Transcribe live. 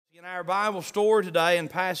In our Bible story today and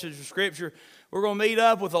passage of Scripture, we're going to meet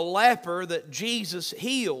up with a leper that Jesus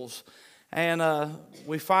heals. And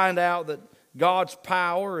we find out that God's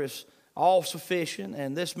power is all sufficient.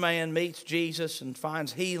 And this man meets Jesus and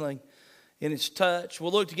finds healing in his touch.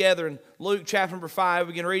 We'll look together in Luke chapter number 5.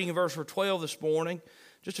 We begin reading in verse 12 this morning.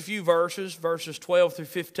 Just a few verses 12 through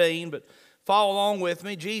 15. But follow along with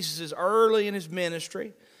me. Jesus is early in his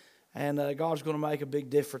ministry. And God's going to make a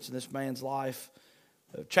big difference in this man's life.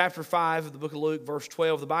 Chapter 5 of the book of Luke, verse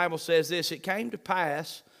 12, the Bible says this: "It came to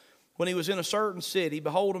pass, when he was in a certain city,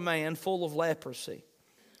 behold, a man full of leprosy,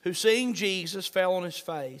 who seeing Jesus fell on his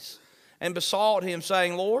face, and besought him,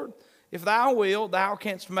 saying, Lord, if thou wilt, thou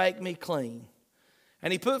canst make me clean.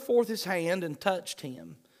 And he put forth his hand and touched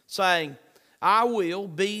him, saying, I will,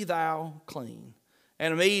 be thou clean.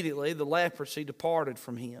 And immediately the leprosy departed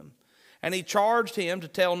from him. And he charged him to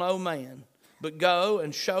tell no man, but go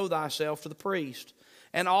and show thyself to the priest,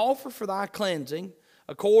 and offer for thy cleansing,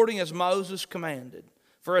 according as Moses commanded,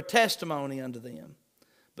 for a testimony unto them.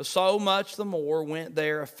 But so much the more went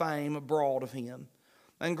there a fame abroad of him.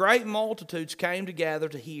 And great multitudes came together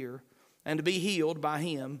to hear, and to be healed by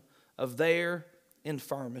him of their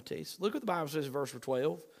infirmities." Look what the Bible says in verse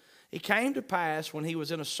 12. "It came to pass, when he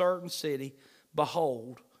was in a certain city,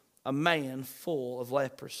 behold, a man full of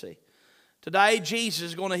leprosy." Today, Jesus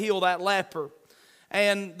is going to heal that leper.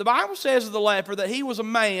 And the Bible says of the leper that he was a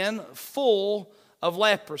man full of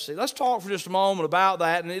leprosy. Let's talk for just a moment about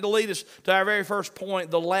that, and it'll lead us to our very first point,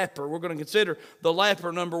 the leper. We're going to consider the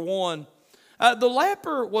leper, number one. The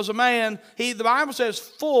leper was a man, the Bible says,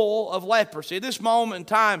 full of leprosy. At this moment in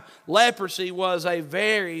time, leprosy was a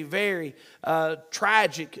very, very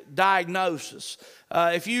tragic diagnosis.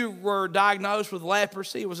 If you were diagnosed with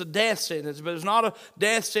leprosy, it was a death sentence, but it was not a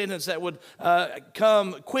death sentence that would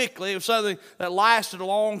come quickly. It was something that lasted a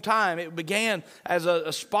long time. It began as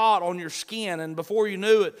a spot on your skin, and before you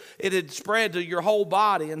knew it, it had spread to your whole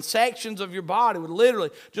body, and sections of your body would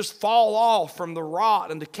literally just fall off from the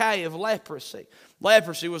rot and decay of leprosy.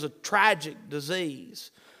 Leprosy was a tragic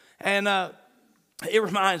disease. And it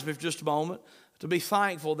reminds me for just a moment to be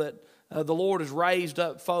thankful that the Lord has raised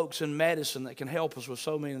up folks in medicine that can help us with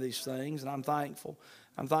so many of these things, and I'm thankful.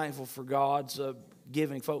 I'm thankful for God's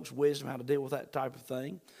giving folks wisdom how to deal with that type of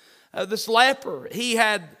thing. This leper, he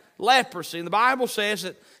had leprosy, and the Bible says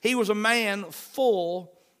that he was a man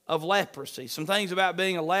full of leprosy. Some things about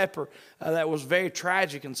being a leper that was very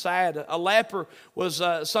tragic and sad. A leper was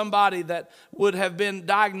somebody that would have been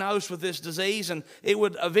diagnosed with this disease, and it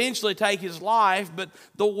would eventually take his life. But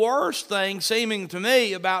the worst thing, seeming to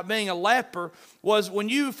me, about being a leper was when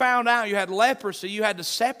you found out you had leprosy, you had to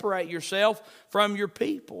separate yourself from your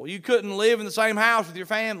people. You couldn't live in the same house with your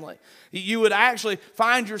family. You would actually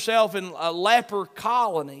find yourself in leper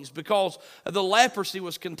colonies because the leprosy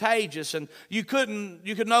was contagious, and you could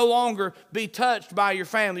no longer be touched by your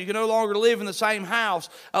family. You could no longer live in the same house.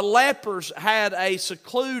 Lepers had a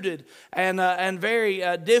secluded and very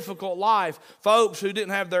difficult life. Folks who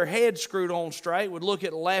didn't have their heads screwed on straight would look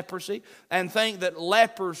at leprosy and think that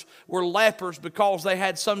lepers were lepers because they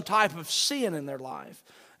had some type of sin in their life.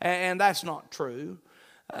 And that's not true.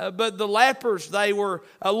 But the lepers, they were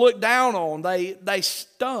looked down on. They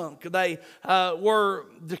stunk. They were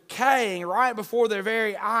decaying right before their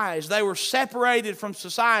very eyes. They were separated from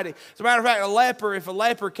society. As a matter of fact, if a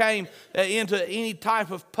leper came into any type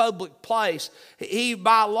of public place, he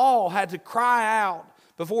by law had to cry out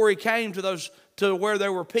before he came to where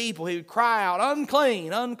there were people. He would cry out,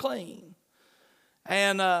 "Unclean, unclean."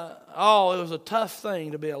 And it was a tough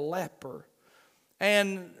thing to be a leper.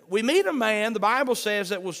 And we meet a man, the Bible says,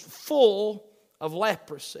 that was full of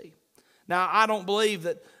leprosy. Now, I don't believe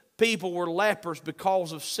that people were lepers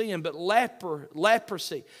because of sin, but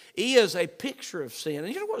leprosy is a picture of sin.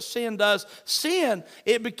 And you know what sin does? Sin,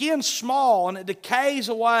 it begins small and it decays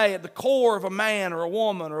away at the core of a man or a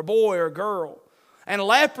woman or a boy or a girl. And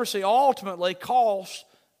leprosy ultimately costs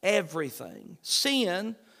everything.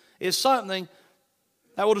 Sin is something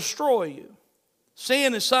that will destroy you.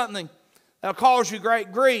 Sin is something that'll cause you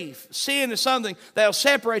great grief. Sin is something that'll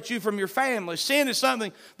separate you from your family. Sin is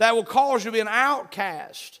something that will cause you to be an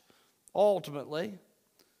outcast. Ultimately,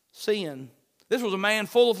 sin. This was a man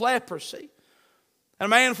full of leprosy. And a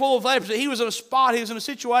man full of leprosy, he was in a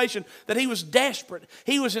situation that he was desperate.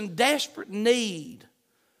 He was in desperate need.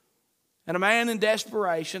 And a man in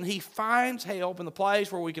desperation, he finds help in the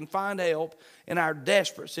place where we can find help in our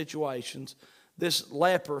desperate situations. This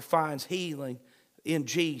leper finds healing in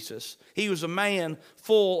Jesus. He was a man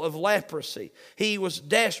full of leprosy. He was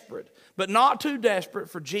desperate, but not too desperate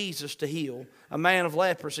for Jesus to heal a man of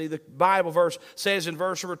leprosy. The Bible verse says in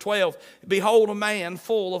verse number 12, "Behold, a man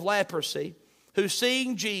full of leprosy, who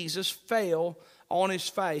seeing Jesus fell on his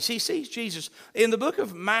face." He sees Jesus. In the book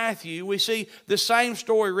of Matthew, we see the same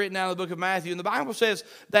story written out in the book of Matthew. And the Bible says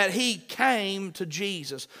that he came to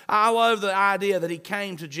Jesus. I love the idea that he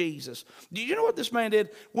came to Jesus. Do you know what this man did?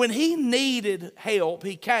 When he needed help,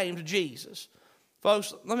 he came to Jesus.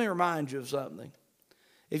 Folks, let me remind you of something.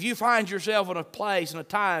 If you find yourself in a place, in a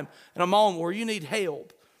time, in a moment where you need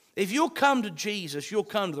help, if you'll come to Jesus, you'll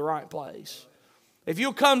come to the right place. If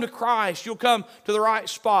you'll come to Christ, you'll come to the right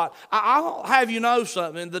spot. I'll have you know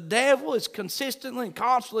something. The devil is consistently and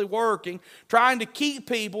constantly working, trying to keep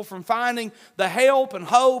people from finding the help and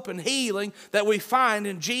hope and healing that we find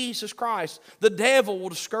in Jesus Christ. The devil will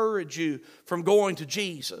discourage you from going to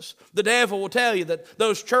Jesus. The devil will tell you that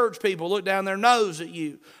those church people look down their nose at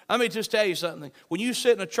you. Let me just tell you something. When you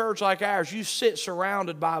sit in a church like ours, you sit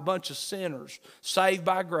surrounded by a bunch of sinners saved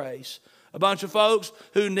by grace. A bunch of folks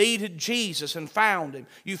who needed Jesus and found Him.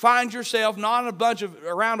 You find yourself not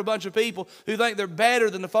around a bunch of people who think they're better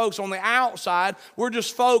than the folks on the outside. We're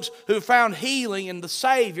just folks who found healing in the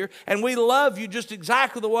Savior, and we love you just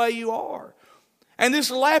exactly the way you are. And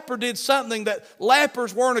this leper did something that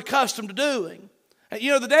lepers weren't accustomed to doing.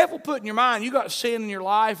 You know, the devil put in your mind, you got sin in your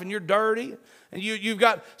life and you're dirty, and you've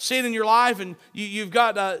got sin in your life, and you've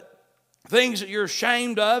got things that you're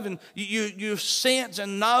ashamed of, and you sense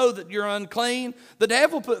and know that you're unclean. The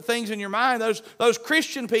devil put things in your mind. Those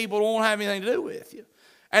Christian people won't have anything to do with you.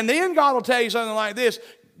 And then God will tell you something like this: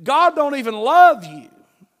 God don't even love you.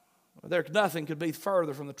 Nothing could be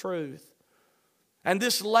further from the truth. And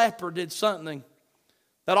this leper did something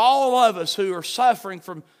that all of us who are suffering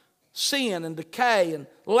from sin and decay and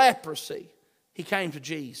leprosy, he came to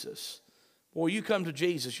Jesus. Boy, you come to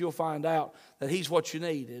Jesus, you'll find out that He's what you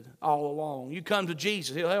needed all along. You come to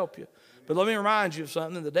Jesus, He'll help you. But let me remind you of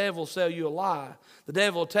something. The devil will sell you a lie. The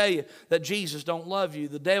devil will tell you that Jesus don't love you.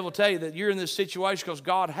 The devil will tell you that you're in this situation because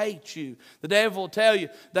God hates you. The devil will tell you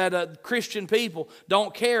that Christian people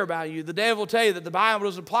don't care about you. The devil will tell you that the Bible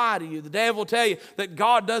doesn't apply to you. The devil will tell you that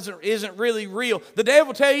God isn't really real. The devil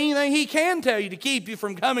will tell you anything he can tell you to keep you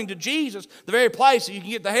from coming to Jesus, the very place that you can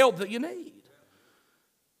get the help that you need.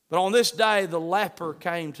 But on this day, the leper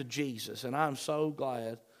came to Jesus, and I'm so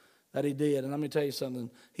glad that he did. And let me tell you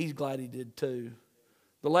something, he's glad he did too.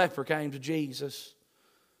 The leper came to Jesus.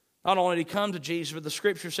 Not only did he come to Jesus, but the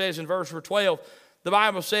Scripture says in verse 12, the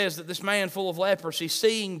Bible says that this man full of leprosy,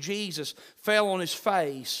 seeing Jesus, fell on his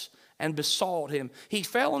face and besought Him. He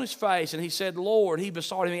fell on his face and he said, Lord, he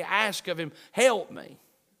besought Him. He asked of Him, help me.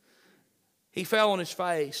 He fell on his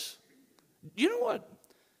face. You know what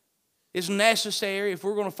is necessary if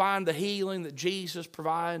we're going to find the healing that Jesus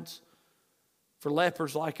provides for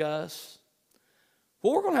lepers like us?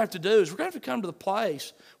 What we're going to have to do is we're going to have to come to the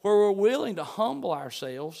place where we're willing to humble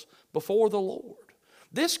ourselves before the Lord.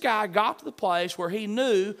 This guy got to the place where he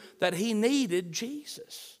knew that he needed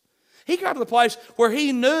Jesus. He got to the place where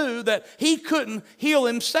he knew that he couldn't heal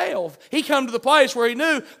himself. He come to the place where he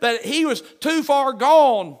knew that he was too far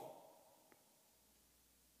gone,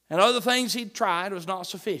 and other things he'd tried was not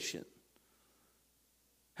sufficient.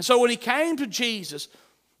 And so when he came to Jesus,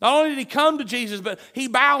 not only did he come to Jesus, but he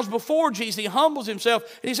bows before Jesus. He humbles himself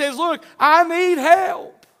and he says, look, I need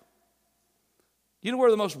help. You know where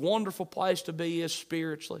the most wonderful place to be is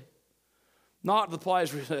spiritually? Not the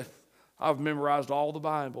place where you say, I've memorized all the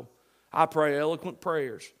Bible. I pray eloquent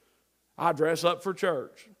prayers. I dress up for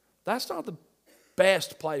church. That's not the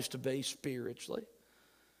best place to be spiritually.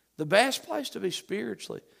 The best place to be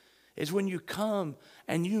spiritually is when you come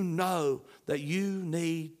and you know that you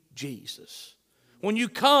need Jesus. When you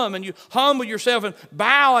come and you humble yourself and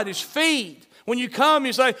bow at His feet. When you come,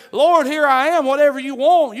 you say, Lord, here I am. Whatever you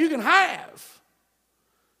want, you can have.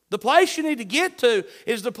 The place you need to get to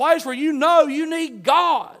is the place where you know you need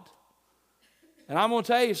God. And I'm going to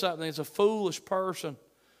tell you something. It's a foolish person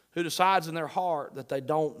who decides in their heart that they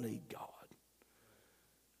don't need God.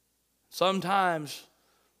 Sometimes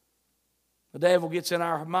the devil gets in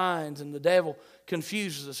our minds, and the devil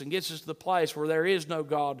confuses us and gets us to the place where there is no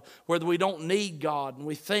God, where we don't need God, and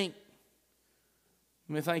we think,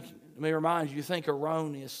 let me remind you, you think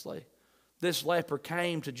erroneously. This leper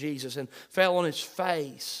came to Jesus and fell on his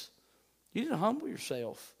face. You need to humble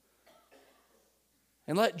yourself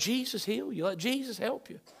and let Jesus heal you. Let Jesus help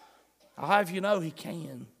you. I'll have you know He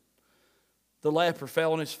can. The leper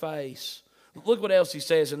fell on his face. Look what else he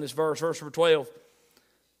says in this verse number 12.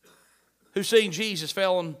 Who seeing Jesus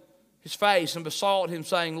fell on his face and besought Him,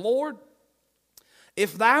 saying, Lord,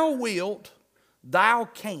 If thou wilt, thou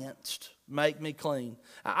canst make me clean.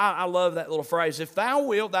 I love that little phrase. If thou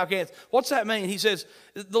wilt, thou canst. What's that mean? He says,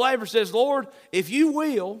 the leper says, Lord, if you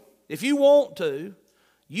will, if you want to,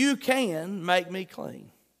 you can make me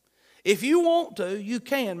clean. If you want to, you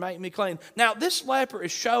can make me clean. Now, this leper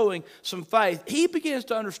is showing some faith. He begins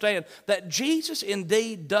to understand that Jesus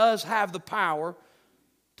indeed does have the power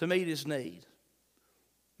to meet his need.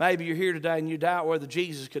 Maybe you're here today and you doubt whether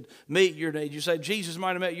Jesus could meet your need. You say, Jesus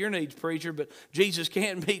might have met your needs, preacher, but Jesus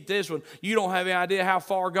can't meet this one. You don't have any idea how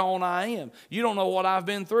far gone I am. You don't know what I've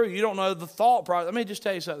been through. You don't know the thought process. Let me just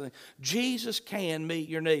tell you something. Jesus can meet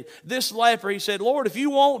your need. This leper, he said, Lord, if you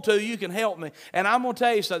want to, you can help me. And I'm going to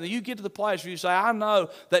tell you something. You get to the place where you say, I know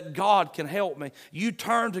that God can help me. You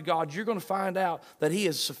turn to God. You're going to find out that he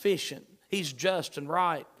is sufficient. He's just and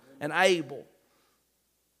right and able.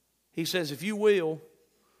 He says, if you will,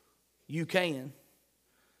 you can.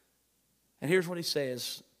 And here's what he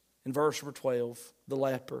says in verse number 12, the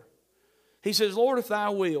leper. He says, Lord, if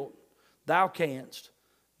thou wilt, thou canst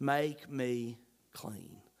make me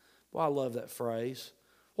clean. Well, I love that phrase.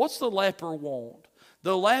 What's the leper want?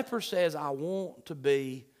 The leper says, I want to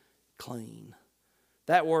be clean.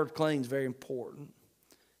 That word clean is very important.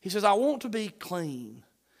 He says, I want to be clean.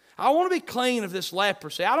 I want to be clean of this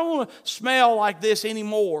leprosy. I don't want to smell like this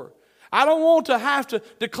anymore. I don't want to have to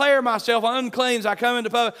declare myself unclean as I come into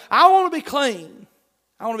public. I want to be clean.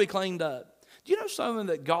 I want to be cleaned up. Do you know something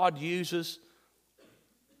that God uses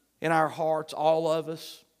in our hearts, all of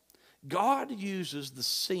us? God uses the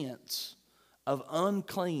sense of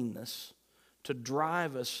uncleanness to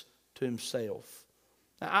drive us to himself.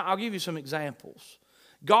 Now, I'll give you some examples.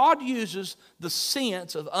 God uses the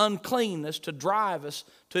sense of uncleanness to drive us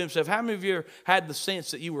to himself. How many of you had the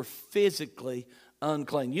sense that you were physically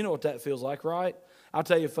unclean? You know what that feels like, right? I'll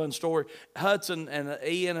tell you a fun story. Hudson and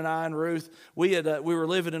Ian and I and Ruth, we were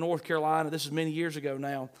living in North Carolina. This is many years ago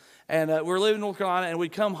now. And we were living in North Carolina, and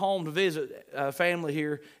we'd come home to visit a family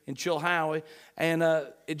here in Chilhowie. And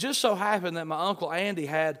it just so happened that my Uncle Andy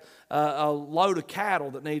had a load of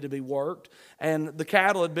cattle that needed to be worked. And the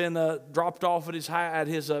cattle had been dropped off at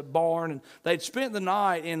his barn. And they'd spent the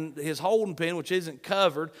night in his holding pen, which isn't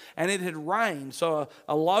covered. And it had rained. So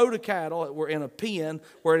a load of cattle were in a pen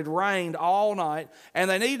where it had rained all night. And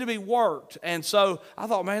they needed to be worked. And so I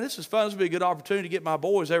thought, man, this is fun. This would be a good opportunity to get my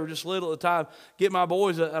boys. They were just little at the time. Get my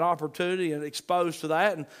boys an opportunity and exposed to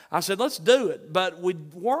that. And I said, let's do it. But we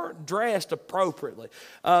weren't dressed appropriately.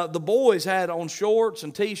 The boys had on shorts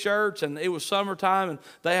and T-shirts, and it was summertime, and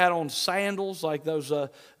they had on sandals like those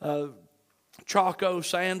Chaco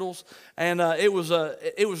sandals, and it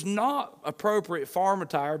was not appropriate farm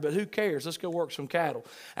attire, but who cares? Let's go work some cattle.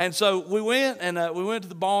 And so we went to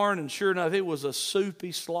the barn, and sure enough, it was a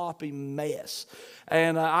soupy, sloppy mess.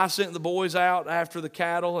 And I sent the boys out after the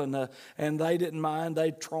cattle, and they didn't mind.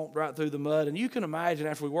 They tromped right through the mud. And you can imagine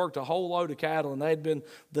after we worked a whole load of cattle, and they'd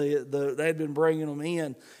been bringing them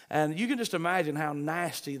in, and you can just imagine how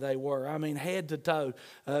nasty they were. I mean, head to toe,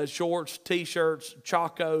 shorts, T-shirts,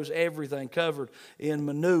 chacos, everything covered in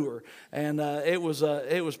manure, and it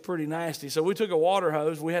was pretty nasty. So we took a water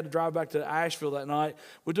hose. We had to drive back to Asheville that night.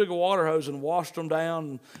 We took a water hose and washed them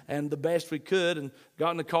down, and the best we could, and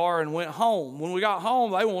got in the car and went home. When we got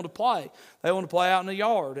home, they wanted to play. They wanted to play out in the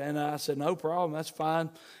yard. And I said, no problem, that's fine.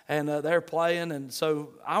 And they're playing. And so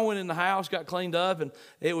I went in the house, got cleaned up, and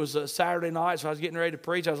it was a Saturday night, so I was getting ready to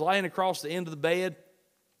preach. I was laying across the end of the bed,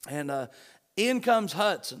 and in comes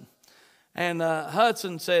Hudson. And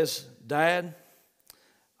Hudson says, Dad,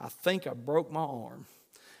 I think I broke my arm.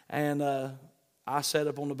 And I sat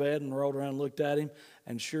up on the bed and rolled around and looked at him.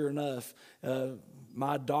 And sure enough,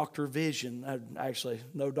 my doctor vision, actually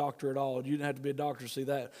no doctor at all, you didn't have to be a doctor to see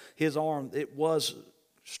that, his arm, it was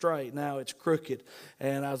straight, now it's crooked.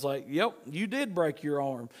 And I was like, yep, you did break your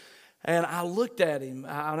arm. And I looked at him.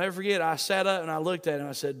 I'll never forget, I sat up and I looked at him.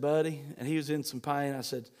 I said, buddy, and he was in some pain. I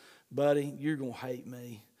said, buddy, you're going to hate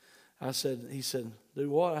me. He said, do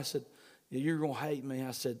what? I said, yeah, you're going to hate me.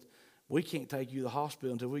 I said, we can't take you to the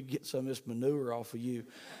hospital until we get some of this manure off of you.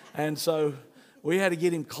 And so we had to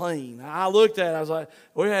get him clean. I looked at it, I was like,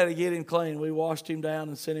 we had to get him clean. We washed him down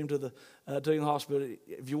and sent him to the hospital.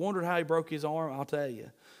 If you wondered how he broke his arm, I'll tell you.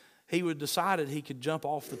 He would decided he could jump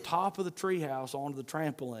off the top of the treehouse onto the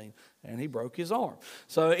trampoline, and he broke his arm.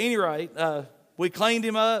 So at any rate, we cleaned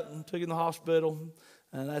him up and took him to the hospital,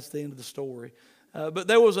 and that's the end of the story. But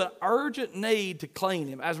there was an urgent need to clean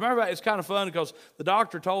him. As a matter of fact, it's kind of fun because the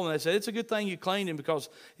doctor told me, they said, it's a good thing you cleaned him because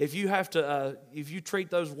if you treat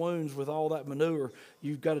those wounds with all that manure,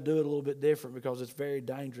 you've got to do it a little bit different because it's very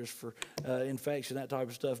dangerous for infection, that type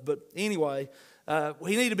of stuff. But anyway,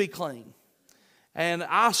 he needed to be clean. And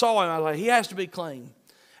I saw him. I was like, he has to be clean.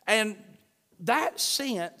 And that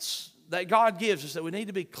sense that God gives us that we need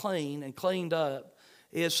to be clean and cleaned up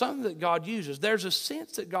is something that God uses. There's a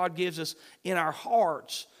sense that God gives us in our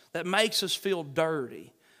hearts that makes us feel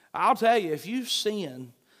dirty. I'll tell you, if you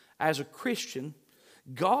sin as a Christian,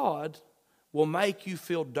 God will make you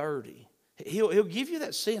feel dirty. He'll give you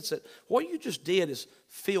that sense that what you just did is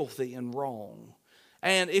filthy and wrong.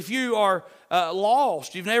 And if you are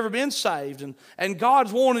lost, you've never been saved, and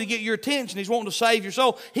God's wanting to get your attention, He's wanting to save your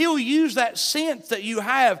soul, He'll use that sense that you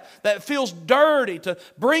have that feels dirty to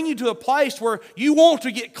bring you to a place where you want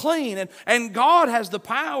to get clean. And God has the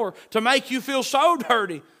power to make you feel so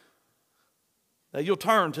dirty that you'll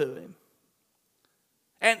turn to Him.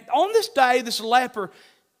 And on this day, this leper,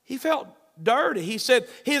 he felt dirty. He said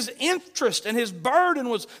his interest and his burden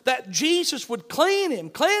was that Jesus would clean him,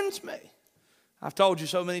 cleanse me. I've told you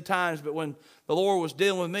so many times, but when the Lord was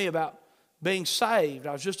dealing with me about being saved,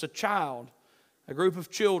 I was just a child. A group of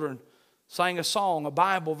children sang a song, a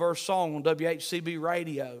Bible verse song on WHCB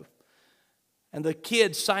radio. And the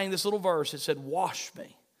kids sang this little verse. It said, "Wash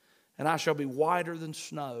me, and I shall be whiter than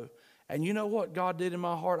snow." And you know what God did in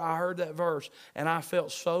my heart? I heard that verse, and I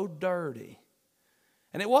felt so dirty.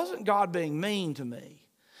 And it wasn't God being mean to me.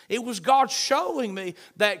 It was God showing me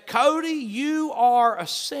that, Cody, you are a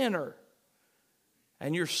sinner.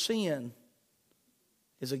 And your sin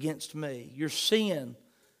is against me. Your sin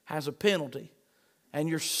has a penalty. And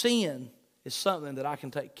your sin is something that I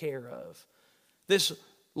can take care of. This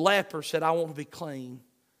leper said, I want to be clean.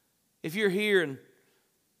 If you're here and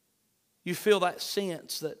you feel that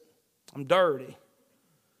sense that I'm dirty,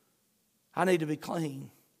 I need to be clean,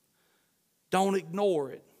 don't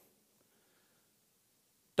ignore it.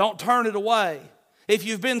 Don't turn it away. If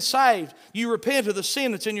you've been saved, you repent of the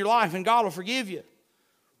sin that's in your life and God will forgive you.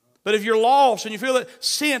 But if you're lost and you feel that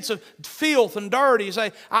sense of filth and dirty, you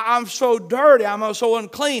say, I'm so dirty, I'm so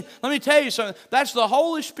unclean. Let me tell you something. That's the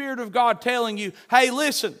Holy Spirit of God telling you, hey,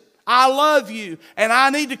 listen, I love you and I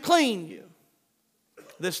need to clean you.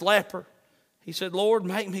 This leper, he said, Lord,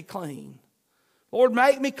 make me clean. Lord,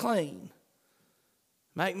 make me clean.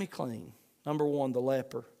 Make me clean. Number one, the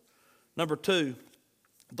leper. Number two,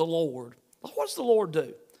 the Lord. What does the Lord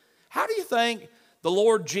do? How do you think the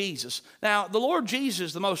Lord Jesus? Now, the Lord Jesus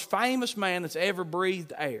is the most famous man that's ever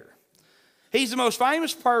breathed air. He's the most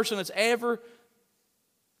famous person that's ever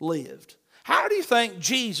lived. How do you think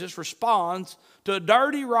Jesus responds to a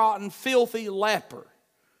dirty, rotten, filthy leper?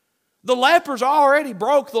 The lepers already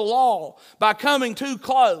broke the law by coming too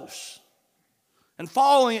close and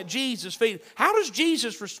falling at Jesus' feet. How does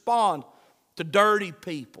Jesus respond to dirty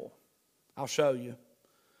people? I'll show you.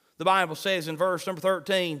 The Bible says in verse number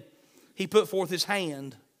 13, He put forth His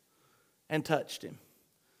hand and touched him.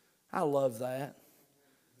 I love that.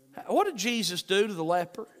 What did Jesus do to the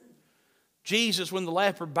leper? Jesus, when the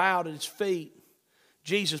leper bowed at His feet,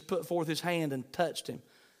 Jesus put forth His hand and touched him.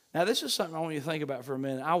 Now, this is something I want you to think about for a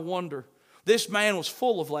minute. I wonder, this man was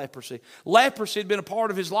full of leprosy. Leprosy had been a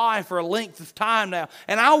part of his life for a length of time now.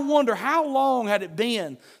 And I wonder how long had it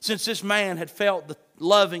been since this man had felt the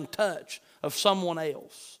loving touch of someone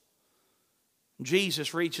else.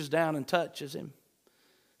 Jesus reaches down and touches him.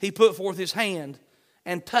 He put forth His hand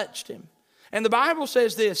and touched him. And the Bible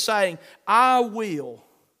says this, saying, I will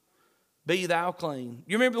be thou clean.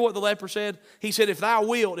 You remember what the leper said? He said, if thou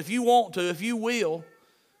wilt, if you want to, if you will,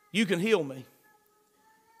 you can heal me.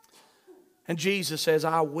 And Jesus says,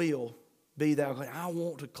 I will be thou clean. I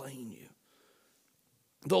want to clean you.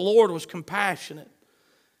 The Lord was compassionate.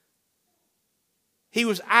 He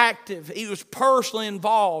was active. He was personally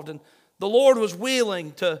involved. And the Lord was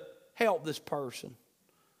willing to help this person.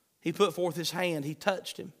 He put forth His hand. He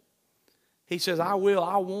touched him. He says, I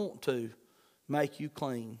want to make you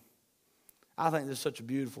clean. I think this is such a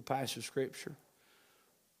beautiful passage of Scripture.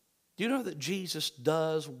 Do you know that Jesus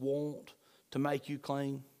does want to make you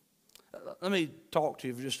clean? Let me talk to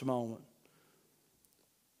you for just a moment.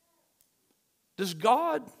 Does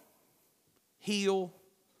God heal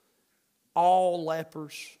all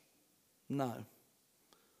lepers? No.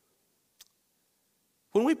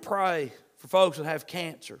 When we pray for folks that have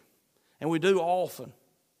cancer, and we do often,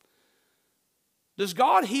 does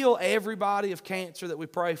God heal everybody of cancer that we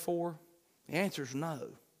pray for? The answer is no.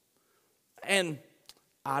 And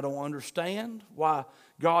I don't understand why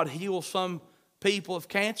God heals some people of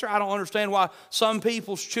cancer. I don't understand why some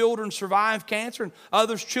people's children survive cancer and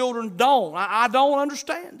others' children don't. I don't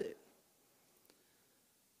understand it.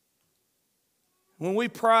 When we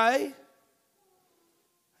pray,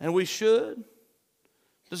 and we should,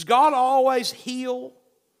 does God always heal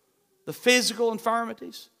the physical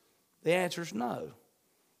infirmities? The answer is no.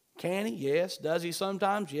 Can He? Yes. Does He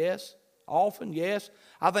sometimes? Yes. Often? Yes.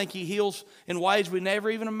 I think He heals in ways we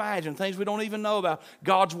never even imagine, things we don't even know about.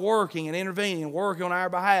 God's working and intervening and working on our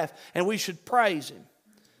behalf, and we should praise Him.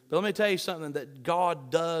 But let me tell you something that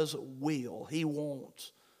God does will. He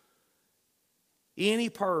wants. Any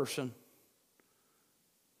person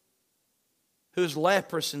who's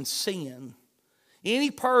leprous in sin,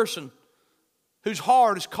 any person whose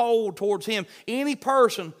heart is cold towards Him, any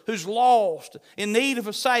person who's lost, in need of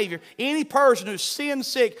a Savior, any person who's sin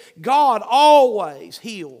sick, God always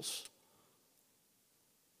heals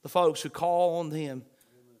the folks who call on Him.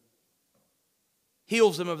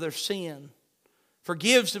 Heals them of their sin,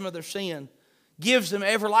 forgives them of their sin, gives them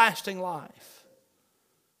everlasting life.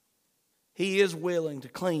 He is willing to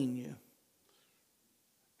clean you.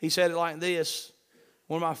 He said it like this,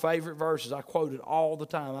 one of my favorite verses. I quote it all the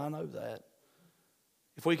time, I know that.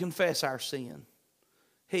 If we confess our sin,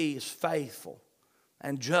 He is faithful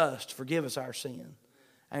and just to forgive us our sin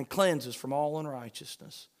and cleanse us from all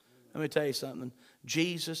unrighteousness. Let me tell you something.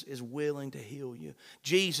 Jesus is willing to heal you.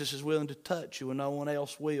 Jesus is willing to touch you when no one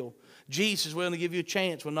else will. Jesus is willing to give you a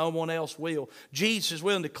chance when no one else will. Jesus is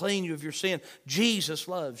willing to clean you of your sin. Jesus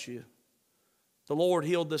loves you. The Lord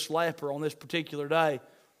healed this leper on this particular day.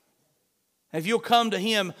 And if you'll come to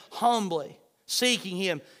Him humbly, seeking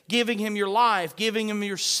Him, giving Him your life, giving Him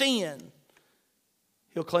your sin,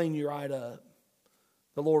 He'll clean you right up.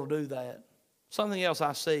 The Lord will do that. Something else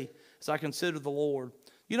I see as I consider the Lord.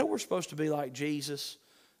 You know we're supposed to be like Jesus.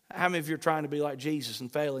 How many of you are trying to be like Jesus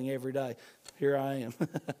and failing every day? Here I am.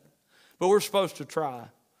 But we're supposed to try.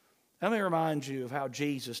 Let me remind you of how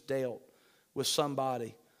Jesus dealt with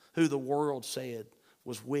somebody who the world said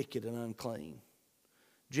was wicked and unclean.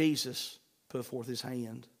 Jesus put forth His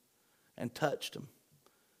hand and touched them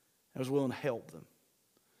and was willing to help them.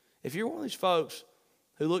 If you're one of these folks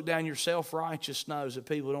who look down your self-righteous nose at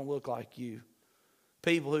people who don't look like you,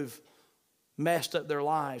 people who've messed up their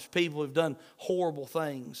lives, people who've done horrible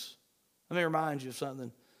things, let me remind you of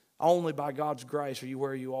something. Only by God's grace are you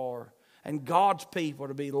where you are. And God's people are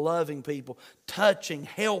to be loving people, touching,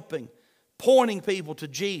 helping, pointing people to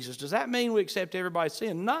Jesus. Does that mean we accept everybody's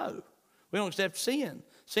sin? No. We don't accept sin.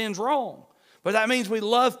 Sin's wrong. But that means we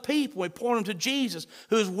love people. We point them to Jesus,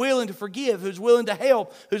 who is willing to forgive, who's willing to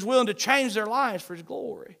help, who's willing to change their lives for His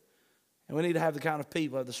glory. And we need to have the kind of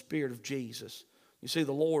people who have the Spirit of Jesus. You see,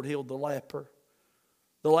 the Lord healed the leper.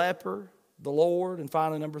 The leper, the Lord, and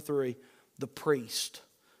finally number 3, the priest.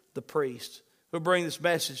 The priest. We'll bring this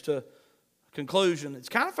message to a conclusion. It's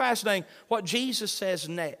kind of fascinating what Jesus says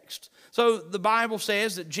next. So the Bible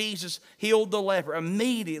says that Jesus healed the leper.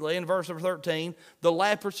 Immediately, in verse number 13, the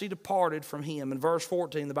leprosy departed from him. In verse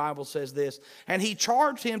 14, the Bible says this, and He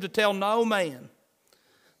charged him to tell no man,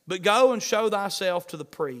 but go and show thyself to the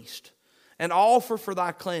priest, and offer for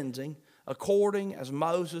thy cleansing, according as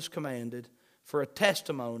Moses commanded, for a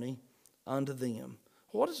testimony unto them.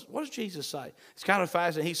 What does Jesus say? It's kind of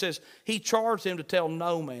fascinating. He says He charged him to tell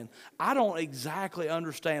no man. I don't exactly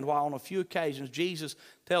understand why on a few occasions Jesus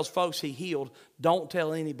tells folks He healed, don't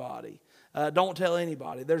tell anybody. Don't tell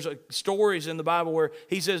anybody. There's stories in the Bible where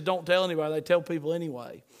He says don't tell anybody. They tell people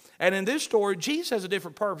anyway. And in this story, Jesus has a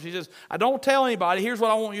different purpose. He says, I don't tell anybody. Here's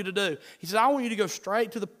what I want you to do. He says, I want you to go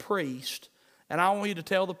straight to the priest. And I want you to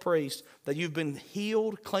tell the priest that you've been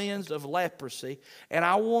healed, cleansed of leprosy. And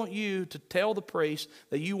I want you to tell the priest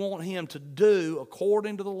that you want him to do,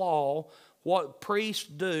 according to the law, what priests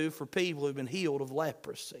do for people who've been healed of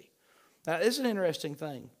leprosy. Now, this is an interesting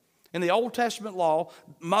thing. In the Old Testament law,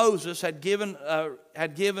 Moses had given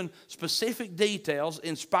specific details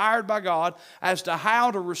inspired by God as to how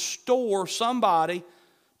to restore somebody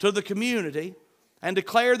to the community and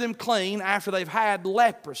declare them clean after they've had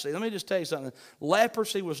leprosy. Let me just tell you something.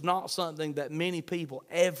 Leprosy was not something that many people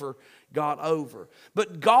ever got over.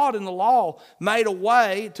 But God in the law made a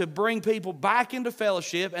way to bring people back into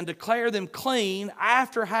fellowship and declare them clean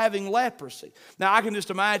after having leprosy. Now I can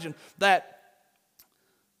just imagine that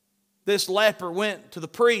this leper went to the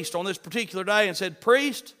priest on this particular day and said,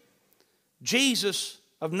 Priest, Jesus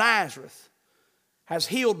of Nazareth has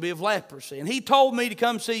healed me of leprosy. And he told me to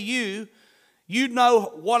come see you. You'd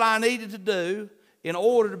know what I needed to do in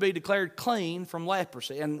order to be declared clean from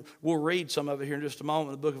leprosy. And we'll read some of it here in just a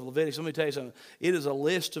moment in the book of Leviticus. Let me tell you something. It is a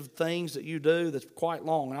list of things that you do that's quite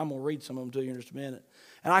long, and I'm going to read some of them to you in just a minute.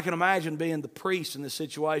 And I can imagine being the priest in this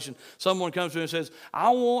situation. Someone comes to me and says,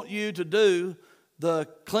 I want you to do the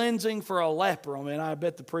cleansing for a leper. I mean, I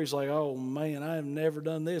bet the priest's like, oh man, I have never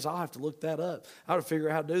done this. I'll have to look that up. I have to figure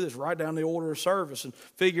out how to do this, write down the order of service and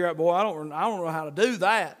figure out, boy, I don't know how to do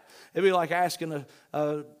that. It'd be like asking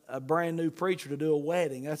a brand new preacher to do a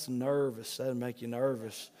wedding. That's nervous. That'd make you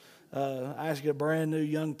nervous. Asking a brand new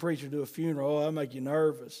young preacher to do a funeral, that'd make you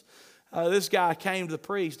nervous. This guy came to the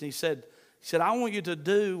priest and he said, I want you to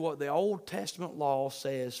do what the Old Testament law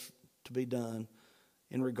says to be done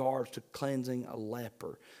in regards to cleansing a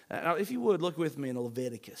leper. Now, if you would, look with me in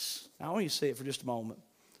Leviticus. Now, I want you to see it for just a moment.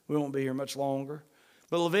 We won't be here much longer.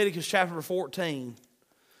 But Leviticus chapter 14.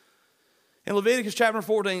 In Leviticus chapter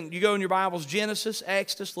 14, you go in your Bibles, Genesis,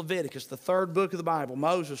 Exodus, Leviticus, the third book of the Bible.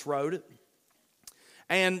 Moses wrote it.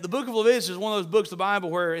 And the book of Leviticus is one of those books of the Bible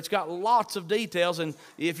where it's got lots of details, and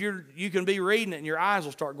if you can be reading it and your eyes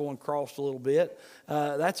will start going crossed a little bit.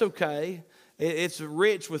 That's okay. It's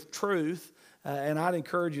rich with truth, and I'd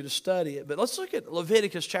encourage you to study it. But let's look at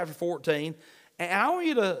Leviticus chapter 14, and I want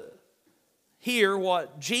you to hear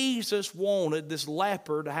what Jesus wanted this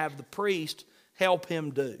leper to have the priest help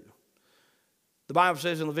him do. The Bible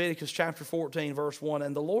says in Leviticus chapter 14, verse 1,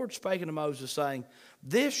 and the Lord spake unto Moses, saying,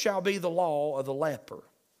 this shall be the law of the leper.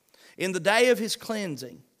 In the day of his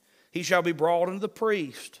cleansing, he shall be brought unto the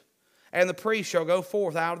priest, and the priest shall go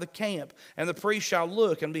forth out of the camp, and the priest shall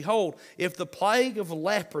look, and behold, if the plague of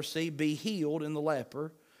leprosy be healed in the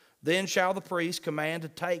leper, then shall the priest command to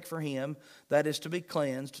take for him that is to be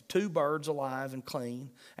cleansed 2 birds alive and clean,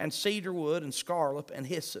 and cedar wood, and scarlet, and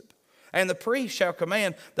hyssop. And the priest shall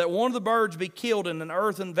command that one of the birds be killed in an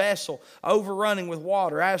earthen vessel, overrunning with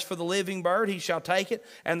water. As for the living bird, he shall take it,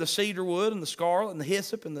 and the cedar wood, and the scarlet, and the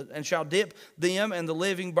hyssop, and shall dip them and the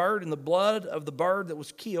living bird in the blood of the bird that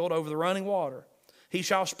was killed over the running water. He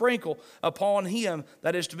shall sprinkle upon him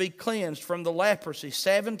that is to be cleansed from the leprosy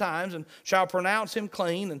 7 times, and shall pronounce him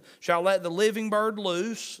clean, and shall let the living bird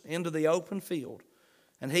loose into the open field.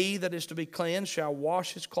 And he that is to be cleansed shall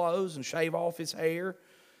wash his clothes, and shave off his hair,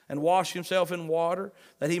 and wash himself in water,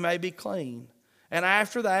 that he may be clean. And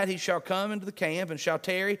after that he shall come into the camp, and shall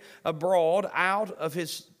tarry abroad out of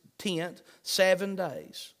his tent 7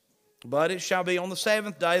 days. But it shall be on the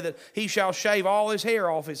 7th day that he shall shave all his hair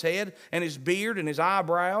off his head, and his beard, and his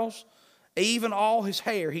eyebrows, even all his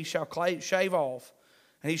hair he shall shave off.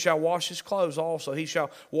 And he shall wash his clothes also. He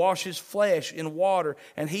shall wash his flesh in water,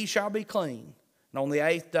 and he shall be clean. And on the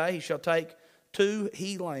 8th day he shall take 2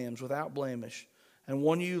 he-lambs without blemish, and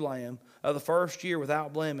 1 ewe lamb of the first year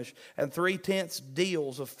without blemish, and 3/10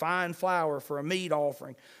 deals of fine flour for a meat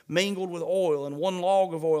offering, mingled with oil, and 1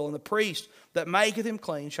 log of oil. And the priest that maketh him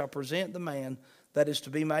clean shall present the man that is to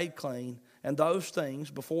be made clean, and those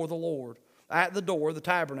things before the Lord, at the door of the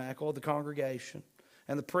tabernacle of the congregation.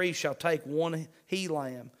 And the priest shall take 1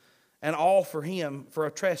 he-lamb, and offer him for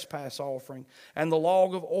a trespass offering, and the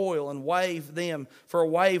log of oil, and wave them for a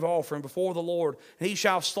wave offering before the Lord. And he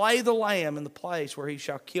shall slay the lamb in the place where he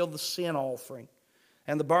shall kill the sin offering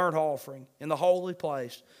and the burnt offering in the holy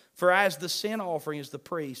place. For as the sin offering is the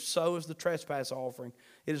priest, so is the trespass offering.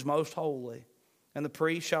 It is most holy. And the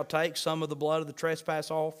priest shall take some of the blood of the trespass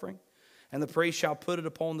offering, and the priest shall put it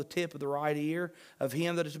upon the tip of the right ear of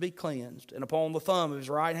him that is to be cleansed, and upon the thumb of his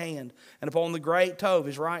right hand, and upon the great toe of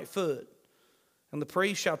his right foot. And the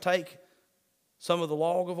priest shall take some of the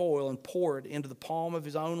log of oil and pour it into the palm of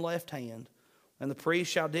his own left hand. And the priest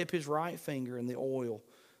shall dip his right finger in the oil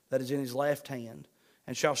that is in his left hand,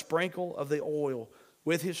 and shall sprinkle of the oil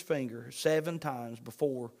with his finger 7 times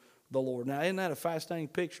before the Lord. Now, isn't that a fascinating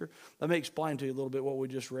picture? Let me explain to you a little bit what we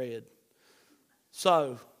just read.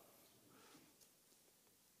 So,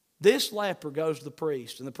 this leper goes to the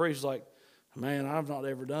priest, and the priest is like, man, I've not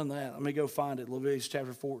ever done that. Let me go find it, Leviticus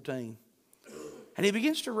chapter 14. And he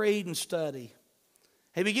begins to read and study.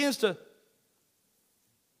 He begins to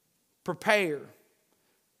prepare.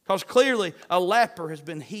 Because clearly a leper has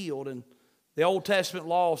been healed, and the Old Testament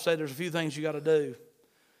law said there's a few things you got to do.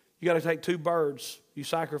 You got to take 2 birds. You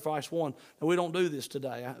sacrifice 1. Now, we don't do this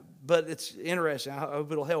today, but it's interesting. I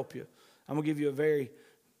hope it'll help you. I'm going to give you a very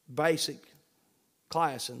basic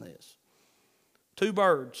class in this. 2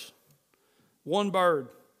 birds. 1 bird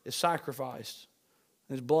is sacrificed,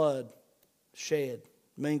 and his blood shed,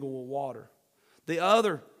 mingled with water. The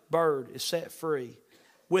other bird is set free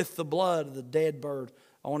with the blood of the dead bird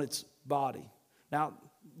on its body. Now,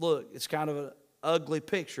 look, it's kind of an ugly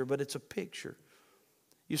picture, but it's a picture.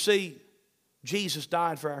 You see, Jesus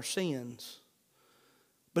died for our sins,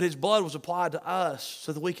 but his blood was applied to us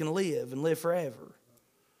so that we can live and live forever.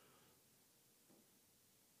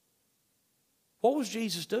 What was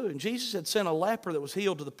Jesus doing? Jesus had sent a leper that was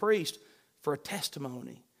healed to the priest for a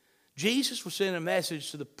testimony. Jesus was sending a message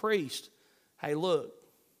to the priest. hey, look,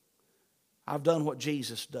 I've done what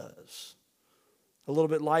Jesus does. A little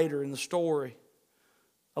bit later in the story,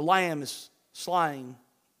 a lamb is slain.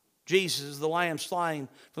 Jesus is the lamb slain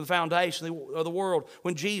from the foundation of the world.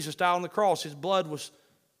 When Jesus died on the cross, his blood was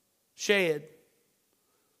shed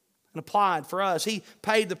and applied for us. He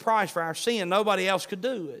paid the price for our sin. Nobody else could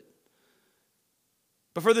do it.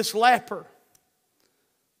 But for this leper,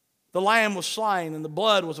 the lamb was slain and the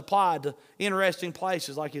blood was applied to interesting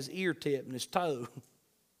places like his ear tip and his toe.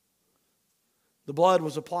 The blood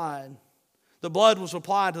was applied. The blood was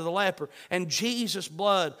applied to the leper. And Jesus'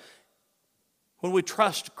 blood, when we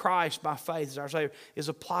trust Christ by faith as our Savior, is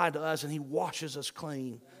applied to us, and He washes us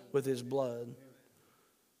clean with His blood.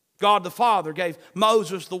 God the Father gave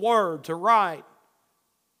Moses the word to write.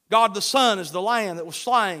 God the Son is the lamb that was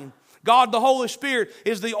slain. God the Holy Spirit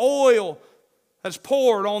is the oil that's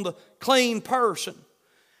poured on the clean person.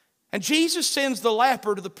 And Jesus sends the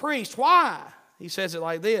leper to the priest. Why? He says it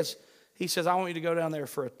like this. He says, I want you to go down there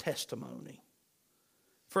for a testimony.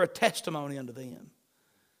 For a testimony unto them.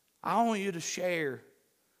 I want you to share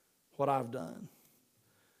what I've done.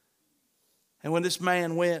 And when this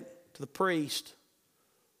man went to the priest,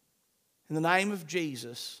 in the name of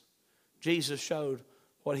Jesus, Jesus showed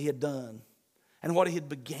what he had done and what he had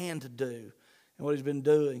began to do and what he's been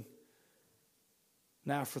doing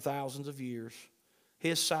now for thousands of years.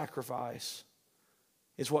 His sacrifice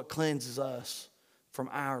is what cleanses us from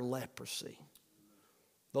our leprosy.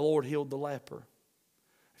 The Lord healed the leper.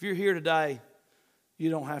 If you're here today, you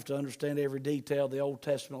don't have to understand every detail of the Old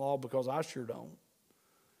Testament law, because I sure don't.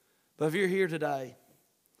 But if you're here today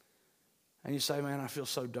and you say, man, I feel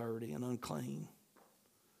so dirty and unclean.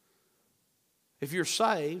 If you're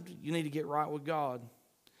saved, you need to get right with God.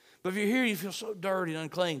 But if you're here and you feel so dirty and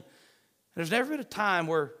unclean, and there's never been a time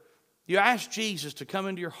where you ask Jesus to come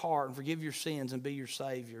into your heart and forgive your sins and be your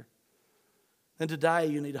Savior, then today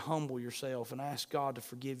you need to humble yourself and ask God to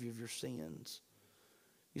forgive you of your sins.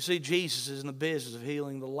 You see, Jesus is in the business of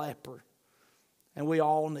healing the leper, and we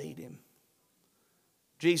all need Him.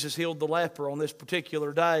 Jesus healed the leper on this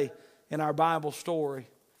particular day in our Bible story,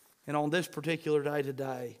 and on this particular day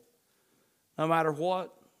today. No matter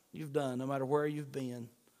what you've done, no matter where you've been,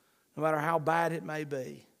 no matter how bad it may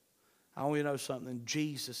be, I want you to know something.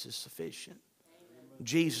 Jesus is sufficient. Amen.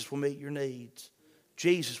 Jesus will meet your needs.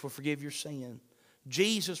 Jesus will forgive your sin.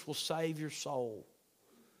 Jesus will save your soul.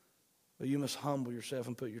 But you must humble yourself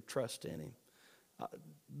and put your trust in Him.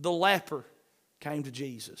 The leper came to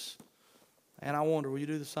Jesus. And I wonder, will you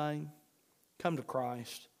do the same? Come to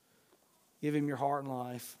Christ. Give Him your heart and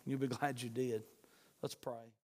life. You'll be glad you did. Let's pray.